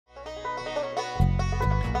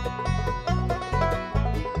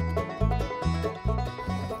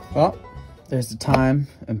Well, there's a time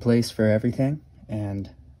and place for everything, and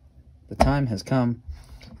the time has come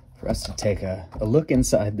for us to take a look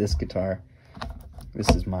inside this guitar. This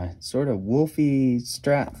is my sort of wolfy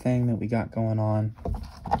Strat thing that we got going on.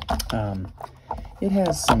 It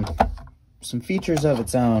has some features of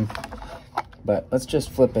its own, but let's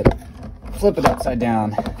just flip it upside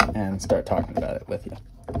down and start talking about it with you.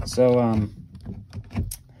 So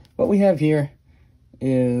what we have here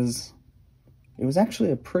is, it was actually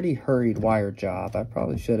a pretty hurried wire job. I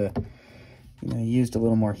probably should have used a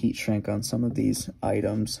little more heat shrink on some of these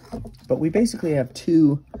items, but we basically have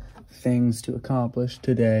two things to accomplish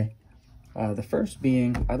today. The first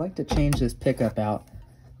being, I'd like to change this pickup out.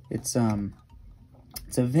 It's a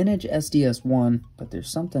vintage SDS1, but there's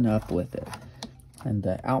something up with it, and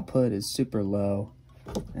the output is super low.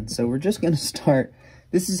 And so we're just going to start.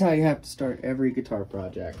 This is how you have to start every guitar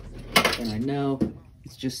project, and I know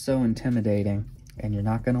it's just so intimidating and you're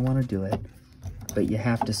not going to want to do it, but you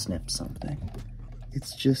have to snip something.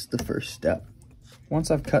 It's just the first step. Once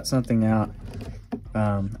I've cut something out,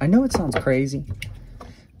 I know it sounds crazy,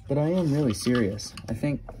 but I am really serious. I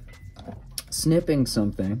think snipping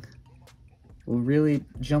something will really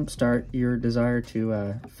jumpstart your desire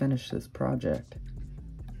to finish this project.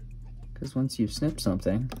 Because once you've snipped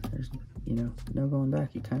something, there's no going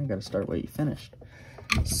back. You kind of got to start what you finished.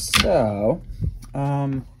 So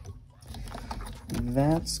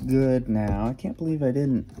that's good now. I can't believe I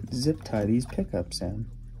didn't zip tie these pickups in.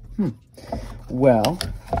 Well,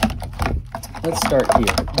 let's start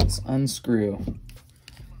here. Let's unscrew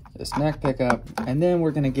this neck pickup, and then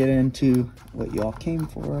we're going to get into what you all came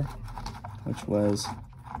for, which was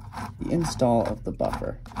the install of the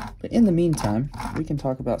buffer. But in the meantime, we can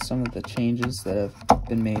talk about some of the changes that have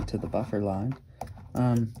been made to the buffer line.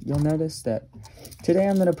 You'll notice that today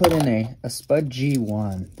I'm going to put in a Spud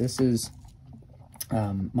G-1. This is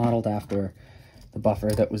modeled after the buffer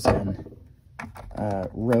that was in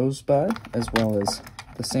Rosebud, as well as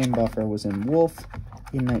the same buffer was in Wolf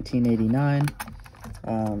in 1989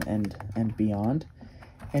 and beyond.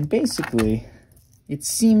 And basically, it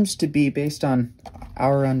seems to be based on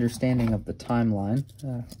our understanding of the timeline,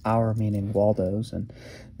 our meaning Waldo's, and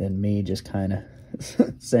then me just kind of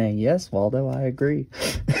saying, yes, Waldo, I agree.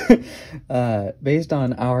 Based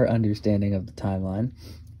on our understanding of the timeline,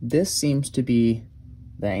 this seems to be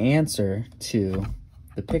the answer to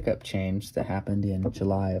the pickup change that happened in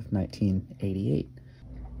July of 1988.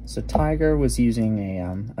 So Tiger was using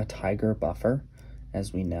a Tiger buffer,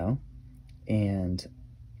 as we know, and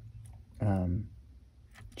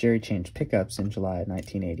Jerry changed pickups in July of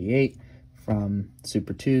 1988 from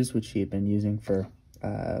Super 2s, which he had been using for,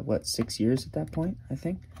 6 years at that point, I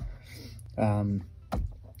think. From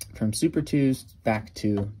Super 2s back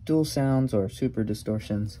to dual sounds or super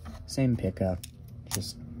distortions, same pickup,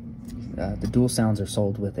 just the dual sounds are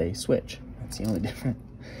sold with a switch. That's the only difference.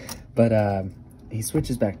 But he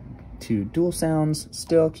switches back to dual sounds,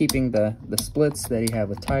 still keeping the splits that he had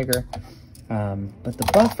with Tiger. But the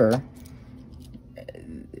buffer,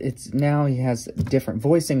 now he has different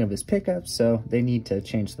voicing of his pickups, so they need to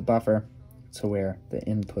change the buffer to where the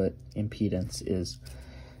input impedance is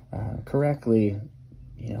correctly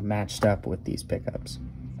matched up with these pickups.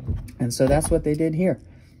 And so that's what they did here.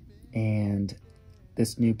 And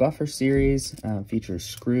this new buffer series features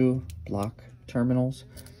screw block terminals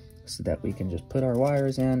so that we can just put our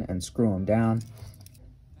wires in and screw them down.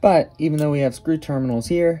 But even though we have screw terminals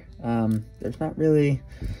here, there's not really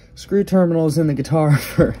screw terminals in the guitar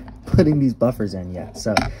for putting these buffers in yet.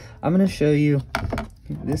 So I'm going to show you.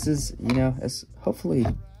 This is, as hopefully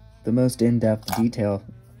the most in-depth detail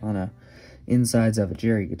on insides of a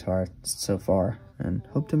Jerry guitar so far, and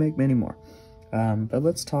hope to make many more. But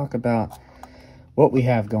let's talk about what we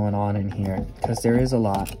have going on in here, because there is a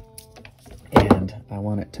lot, and I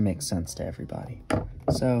want it to make sense to everybody.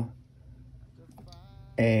 So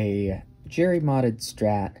a Jerry modded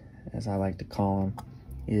Strat, as I like to call them,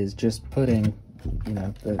 is just putting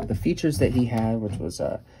the features that he had, which was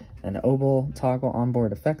an oboe toggle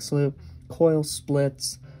onboard effects loop, coil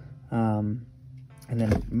splits, and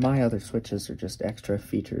then my other switches are just extra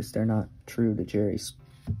features. They're not true to Jerry's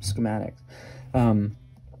schematics.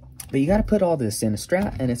 But you got to put all this in a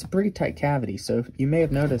Strat, and it's a pretty tight cavity. So you may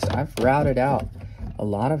have noticed I've routed out a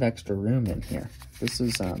lot of extra room in here. This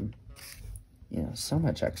is, so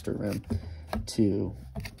much extra room to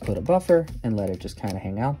put a buffer and let it just kind of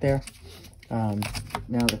hang out there. Now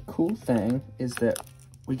the cool thing is that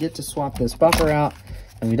we get to swap this buffer out,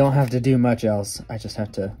 and we don't have to do much else. I just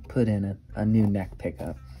have to put in a new neck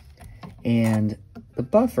pickup. And the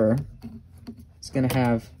buffer is going to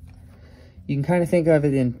have, you can kind of think of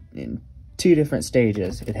it in two different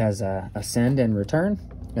stages. It has a send and return,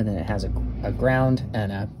 and then it has a ground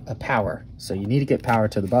and a power. So you need to get power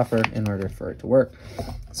to the buffer in order for it to work.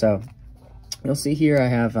 So you'll see here I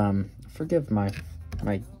have, forgive my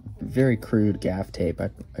very crude gaff tape.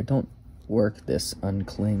 I don't work this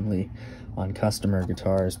uncleanly on customer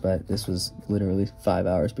guitars, but this was literally 5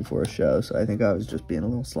 hours before a show, so I think I was just being a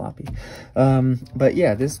little sloppy. But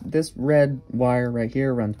yeah, this red wire right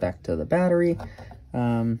here runs back to the battery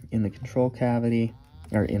in the control cavity,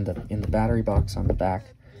 or in the battery box on the back.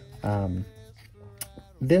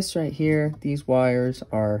 This right here, these wires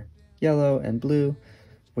are yellow and blue,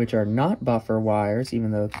 which are not buffer wires,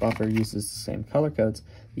 even though the buffer uses the same color codes.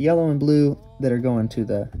 The yellow and blue that are going to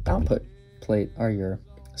the output plate are your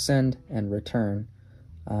send and return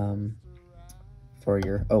for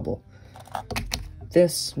your oboe.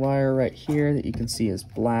 This wire right here that you can see is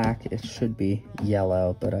black. It should be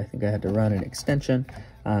yellow, but I think I had to run an extension.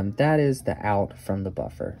 That is the out from the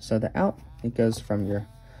buffer. So the out, it goes from your,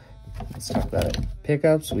 let's talk about it,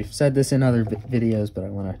 pickups. We've said this in other videos, but I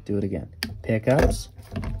want to do it again. Pickups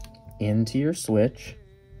into your switch,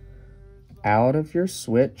 out of your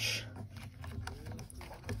switch,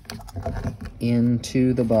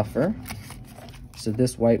 into the buffer. So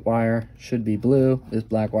this white wire should be blue, this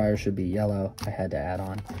black wire should be yellow. I had to add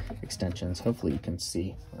on extensions. Hopefully you can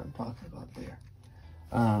see what I'm talking about there.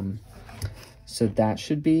 So that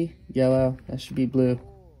should be yellow, that should be blue.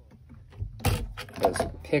 Those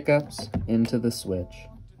pickups into the switch,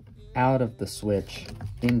 out of the switch,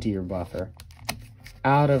 into your buffer,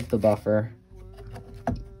 out of the buffer,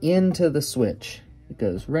 into the switch. It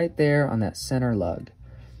goes right there on that center lug.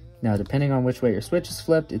 Now, depending on which way your switch is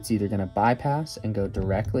flipped, it's either going to bypass and go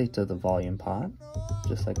directly to the volume pot,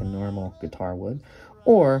 just like a normal guitar would,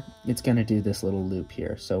 or it's going to do this little loop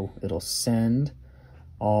here. So it'll send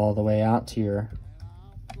all the way out to your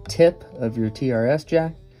tip of your TRS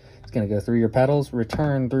jack. It's going to go through your pedals,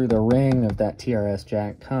 return through the ring of that TRS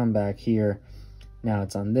jack, come back here. Now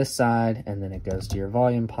it's on this side, and then it goes to your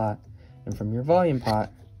volume pot. And from your volume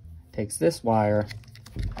pot, takes this wire,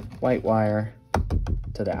 white wire,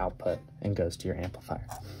 to the output and goes to your amplifier.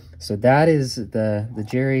 So that is the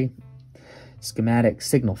Jerry schematic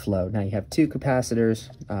signal flow. Now you have two capacitors,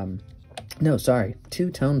 no, sorry,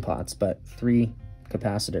 two tone pots, but 3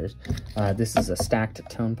 capacitors. This is a stacked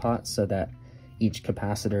tone pot so that each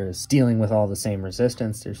capacitor is dealing with all the same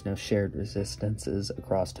resistance. There's no shared resistances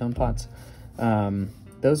across tone pots.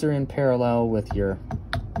 Those are in parallel with your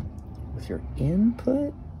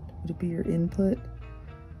input. Would it be your input?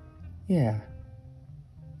 Yeah,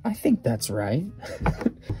 I think that's right.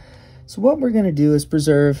 So what we're going to do is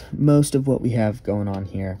preserve most of what we have going on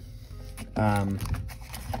here.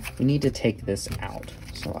 We need to take this out.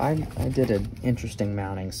 So I did an interesting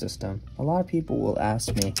mounting system. A lot of people will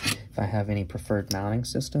ask me if I have any preferred mounting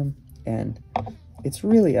system, and it's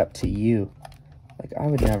really up to you. Like, I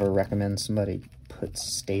would never recommend somebody put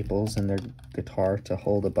staples in their guitar to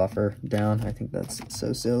hold a buffer down. I think that's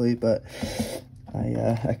so silly, but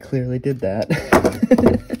I clearly did that.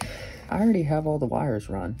 I already have all the wires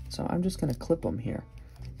run, so I'm just gonna clip them here.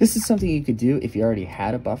 This is something you could do if you already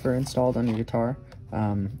had a buffer installed on your guitar.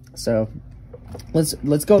 So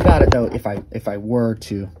let's go about it though. If I were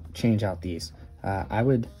to change out these, I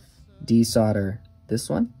would desolder this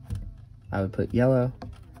one. I would put yellow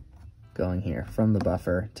going here from the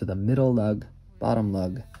buffer to the middle lug, bottom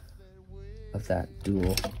lug of that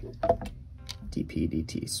dual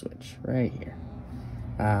DP/DT switch right here.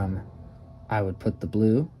 I would put the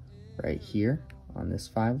blue right here on this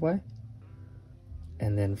 5-way,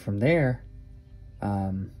 and then from there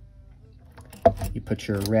you put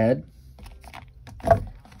your red.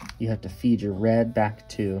 You have to feed your red back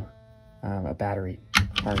to a battery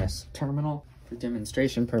harness terminal for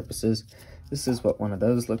demonstration purposes. This is what one of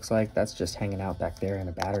those looks like. That's just hanging out back there in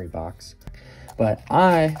a battery box. But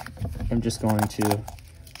I am just going to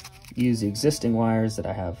use the existing wires that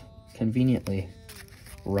I have conveniently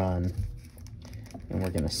run, and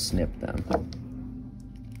we're going to snip them.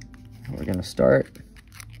 We're going to start.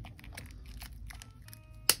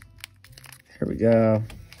 There we go.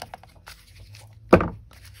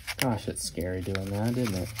 Gosh, it's scary doing that,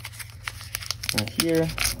 isn't it? Now here,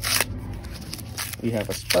 we have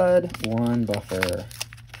a Spud I buffer.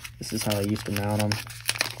 This is how I used to mount them.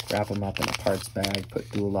 Wrap them up in a parts bag, put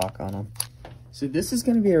dual lock on them. So this is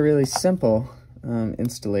going to be a really simple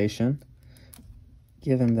installation,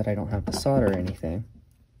 given that I don't have to solder anything.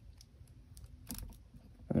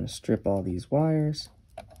 I'm going to strip all these wires.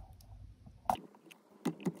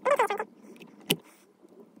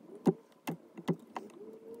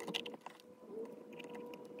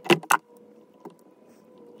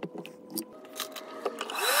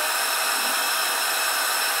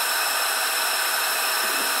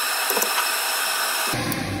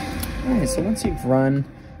 So once you've run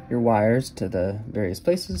your wires to the various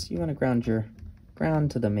places, you want to ground your ground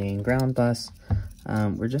to the main ground bus.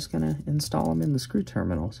 We're just going to install them in the screw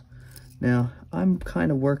terminals. Now, I'm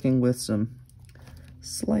kind of working with some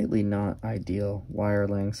slightly not ideal wire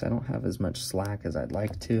lengths. I don't have as much slack as I'd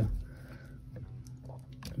like to,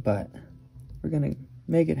 but we're going to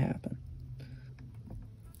make it happen.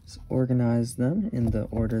 Let's organize them in the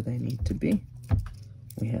order they need to be.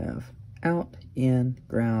 We have out, in,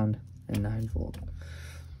 ground, and 9-volt.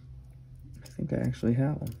 I think I actually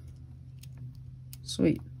have them.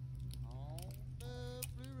 Sweet.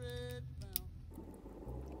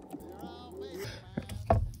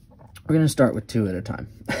 We're gonna start with 2 at a time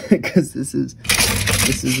because this is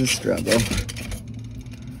a struggle. All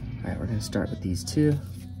right, we're gonna start with these 2.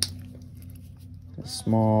 A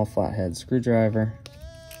small flathead screwdriver.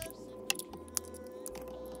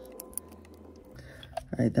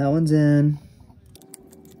 All right, that one's in.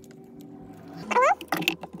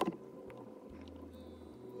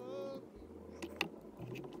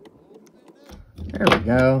 There we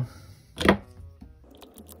go.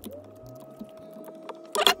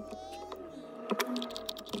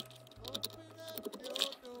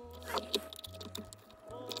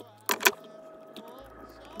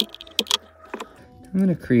 I'm going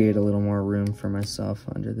to create a little more room for myself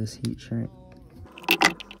under this heat shrink.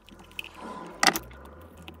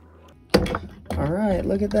 All right,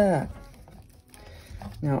 look at that.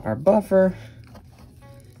 Now our buffer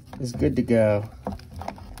is good to go.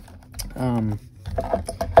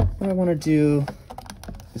 What I want to do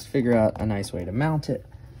is figure out a nice way to mount it.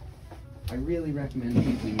 I really recommend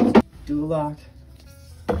people use dual lock.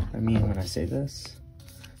 I mean, when I say this,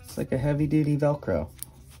 it's like a heavy duty Velcro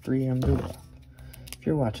 3M dual lock. If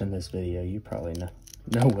you're watching this video, you probably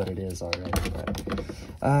know what it is already.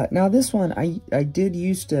 But, now this one, I did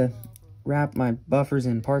used to wrap my buffers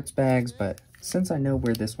in parts bags, but since I know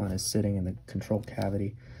where this one is sitting in the control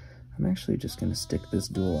cavity, I'm actually just going to stick this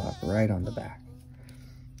dual lock right on the back.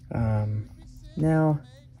 Now,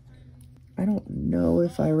 I don't know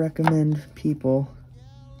if I recommend people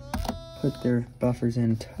put their buffers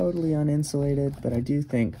in totally uninsulated, but I do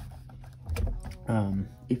think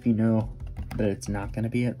if you know that it's not going to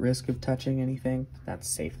be at risk of touching anything, that's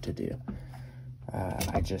safe to do.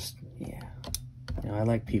 I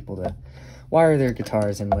like people to wire their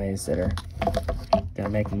guitars in ways that are going to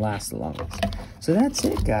make them last the longest. So that's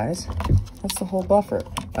it, guys. That's the whole buffer.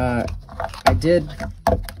 I did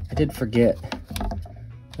forget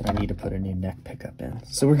that I need to put a new neck pickup in,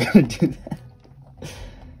 so we're going to do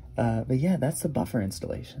that. But yeah, that's the buffer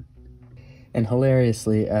installation. And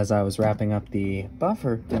hilariously, as I was wrapping up the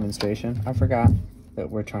buffer demonstration, I forgot that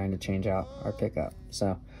we're trying to change out our pickup.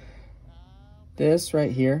 So this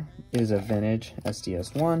right here is a vintage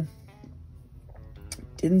SDS1.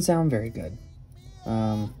 Didn't sound very good.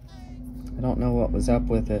 I don't know what was up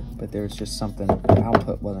with it, but there was just something, the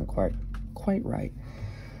output wasn't quite right.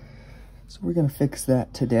 So we're gonna fix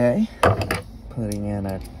that today, putting in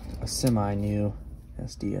a semi-new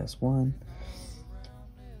SDS1.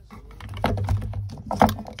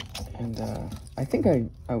 And I think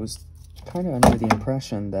I was kind of under the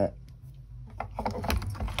impression that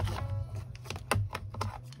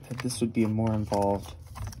this would be a more involved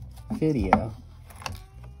video,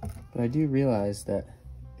 but I do realize that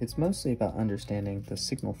it's mostly about understanding the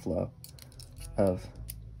signal flow of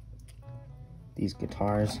these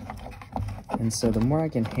guitars. And so the more I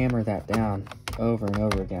can hammer that down over and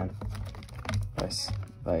over again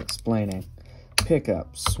by explaining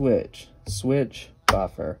pickup, switch, switch,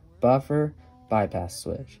 buffer, buffer, bypass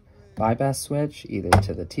switch either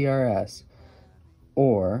to the TRS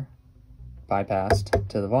or bypassed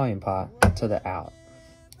to the volume pot to the out.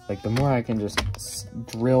 Like, the more I can just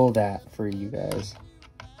drill that for you guys,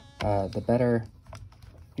 the better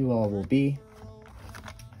you all will be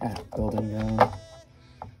at building your own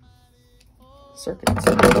circuits.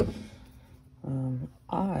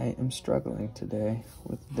 I am struggling today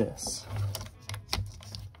with this.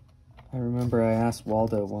 I remember I asked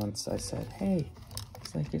Waldo once, I said, hey,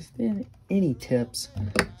 it's like, is there any tips?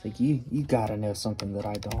 It's like, you gotta know something that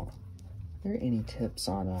I don't. Are there any tips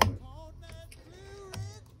on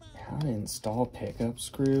how to install pickup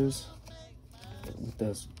screws with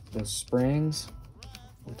those springs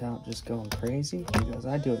without just going crazy? Because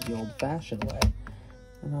I do it the old-fashioned way.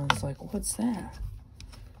 And I was like, what's that?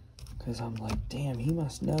 Because I'm like, damn, he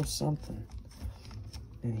must know something.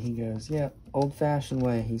 And he goes, yeah, old-fashioned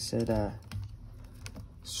way. He said,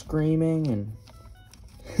 screaming and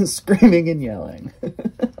screaming and yelling.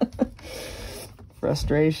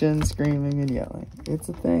 Frustration, screaming and yelling. It's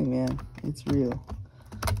a thing, man. It's real.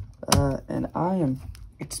 And I am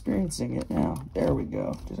experiencing it now. There we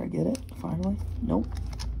go. Did I get it finally? Nope.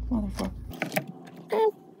 Motherfucker.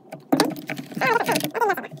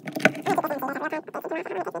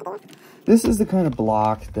 This is the kind of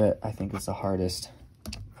block that I think is the hardest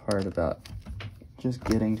part about just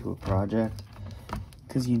getting to a project,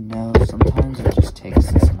 because you know sometimes it just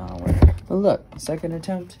takes this amount of work. But look, second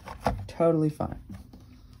attempt, totally fine.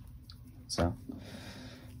 So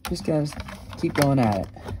just guys keep going at it.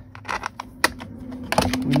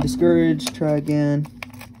 When discouraged, try again,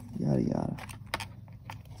 yada yada.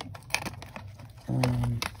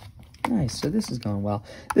 Nice, so this is going well.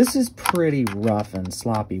 This is pretty rough and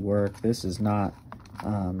sloppy work. This is not,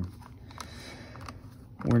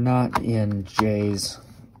 we're not in Jay's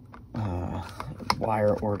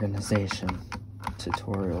wire organization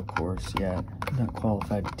tutorial course yet. I'm not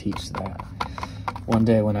qualified to teach that. One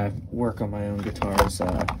day when I work on my own guitars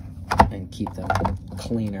and keep them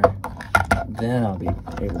cleaner, then I'll be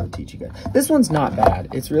able to teach you guys. This one's not bad.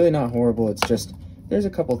 It's really not horrible. It's just, there's a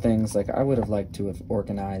couple things, like I would have liked to have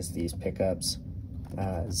organized these pickups,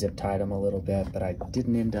 zip tied them a little bit, but I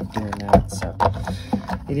didn't end up doing that, so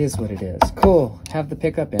it is what it is. Cool, have the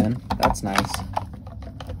pickup in, that's nice.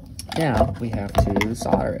 Now we have to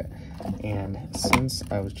solder it, and since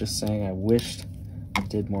I was just saying I wished I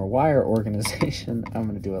did more wire organization, I'm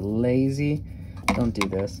gonna do a lazy, don't do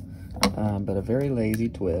this, but a very lazy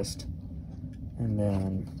twist, and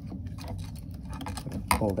then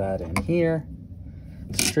pull that in here.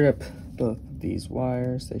 Strip both of these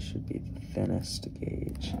wires. They should be the thinnest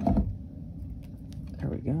gauge. There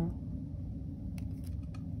we go.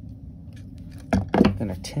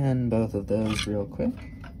 Gonna tin both of those real quick.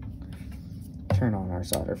 Turn on our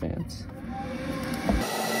solder fans.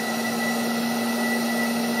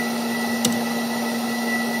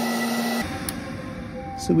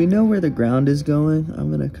 So we know where the ground is going.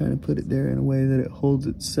 I'm gonna kind of put it there in a way that it holds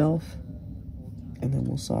itself. And then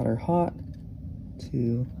we'll solder hot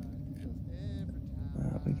to,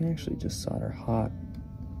 we can actually just solder hot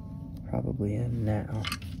probably in now.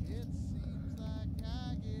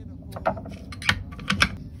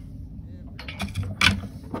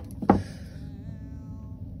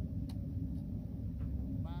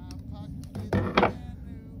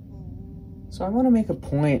 So I want to make a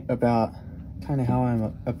point about kind of how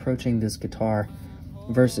I'm approaching this guitar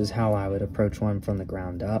versus how I would approach one from the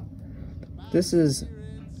ground up. This is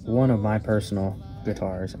one of my personal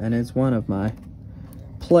guitars, and it's one of my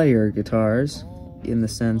player guitars in the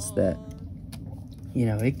sense that, you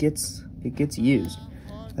know, it gets used.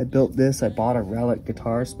 I built this, I bought a relic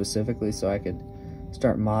guitar specifically so I could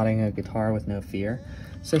start modding a guitar with no fear.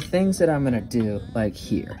 So things that I'm gonna do, like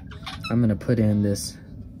here, I'm gonna put in this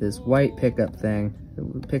white pickup thing,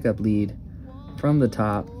 pickup lead from the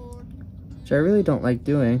top, which I really don't like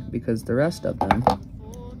doing because the rest of them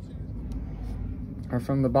are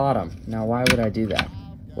from the bottom. Now, why would I do that?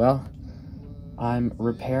 Well, I'm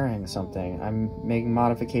repairing something. I'm making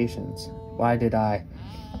modifications. Why did I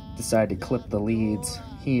decide to clip the leads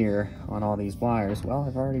here on all these wires? Well,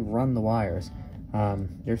 I've already run the wires.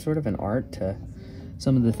 There's sort of an art to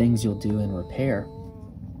some of the things you'll do in repair.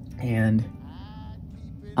 And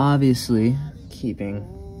obviously, keeping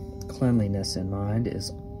cleanliness in mind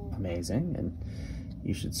is amazing, and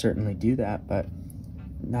you should certainly do that, but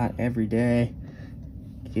not every day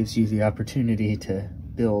gives you the opportunity to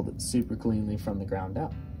build super cleanly from the ground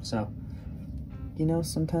up. So, you know,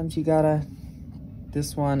 sometimes you gotta,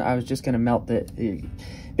 this one, I was just gonna melt it.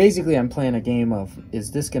 Basically, I'm playing a game of,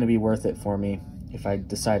 is this gonna be worth it for me if I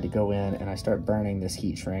decide to go in and I start burning this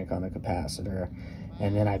heat shrink on the capacitor,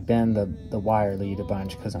 and then I bend the wire lead a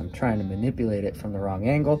bunch because I'm trying to manipulate it from the wrong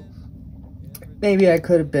angle. Maybe I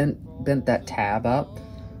could have bent that tab up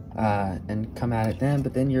and come at it then,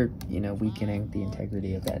 but then you're, you know, weakening the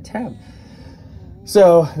integrity of that tab.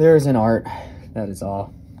 So there's an art, that is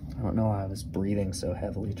all. I don't know why I was breathing so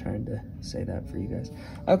heavily trying to say that for you guys.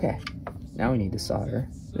 Okay, now we need to solder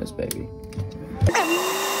this baby.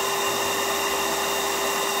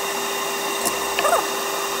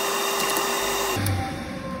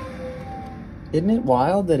 Isn't it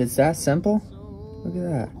wild that it's that simple? Look at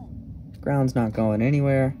that. Ground's not going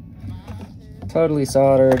anywhere. Totally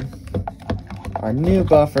soldered. Our new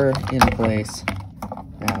buffer in place.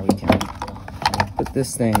 Now we can put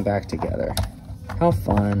this thing back together. How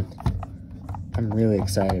fun. I'm really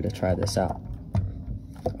excited to try this out.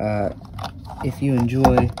 If you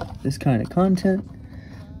enjoy this kind of content,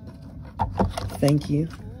 thank you.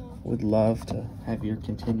 Would love to have your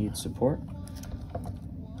continued support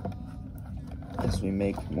as we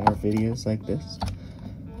make more videos like this.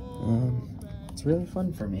 It's really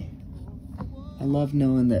fun for me. I love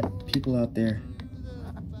knowing that people out there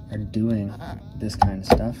are doing this kind of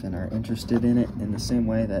stuff and are interested in it in the same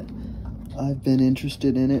way that I've been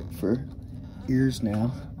interested in it for years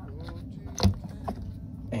now.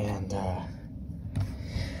 And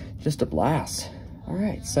just a blast. All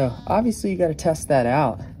right, so obviously you got to test that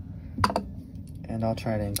out, and I'll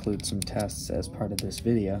try to include some tests as part of this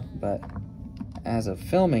video, but as of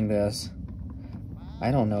filming this,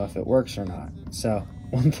 I don't know if it works or not. So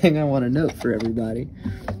one thing I want to note for everybody,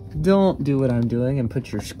 don't do what I'm doing and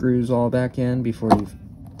put your screws all back in before you've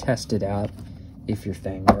tested out if your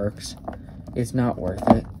thing works. It's not worth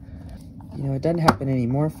it. You know, it doesn't happen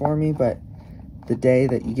anymore for me, but the day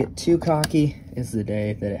that you get too cocky is the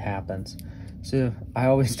day that it happens. So I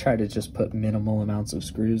always try to just put minimal amounts of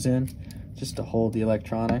screws in just to hold the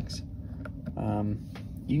electronics.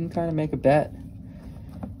 You can kind of make a bet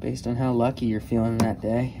based on how lucky you're feeling that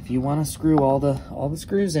day. If you want to screw all the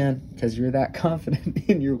screws in because you're that confident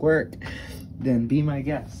in your work, then be my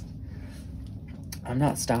guest. I'm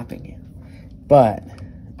not stopping you. But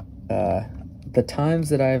the times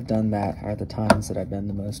that I've done that are the times that I've been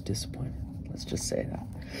the most disappointed. Let's just say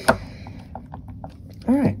that.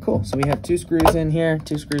 All right, cool. So we have 2 screws in here,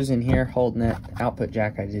 2 screws in here, holding it. Output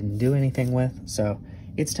jack I didn't do anything with, so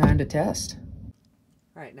it's time to test.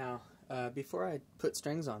 All right, now, before I put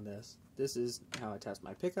strings on this is how I test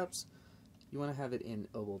my pickups. You want to have it in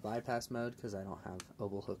oboe bypass mode because I don't have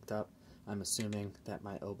oboe hooked up. I'm assuming that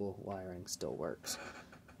my oboe wiring still works.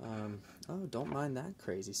 Oh, don't mind that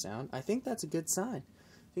crazy sound. I think that's a good sign.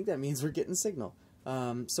 I think that means we're getting signal.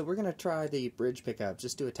 So we're going to try the bridge pickup.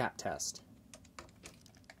 Just do a tap test.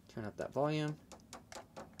 Turn up that volume.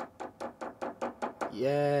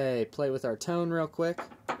 Yay! Play with our tone real quick.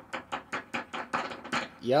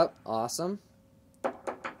 Yep, awesome.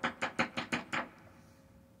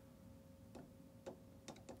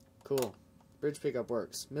 Cool. Bridge pickup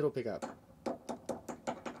works. Middle pickup.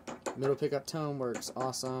 Middle pickup tone works.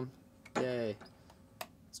 Awesome. Yay.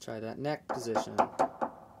 Let's try that neck position.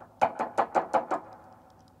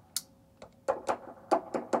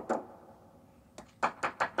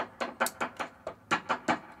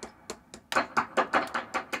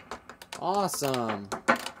 Awesome.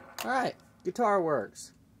 Alright, guitar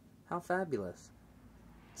works. How fabulous.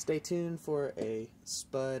 Stay tuned for a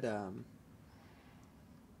Spud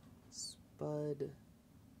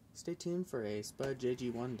stay tuned for a Spud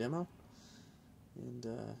G-1 demo. And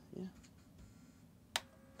yeah.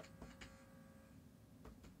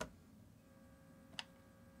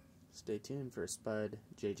 Stay tuned for a Spud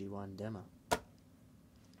G-1 demo.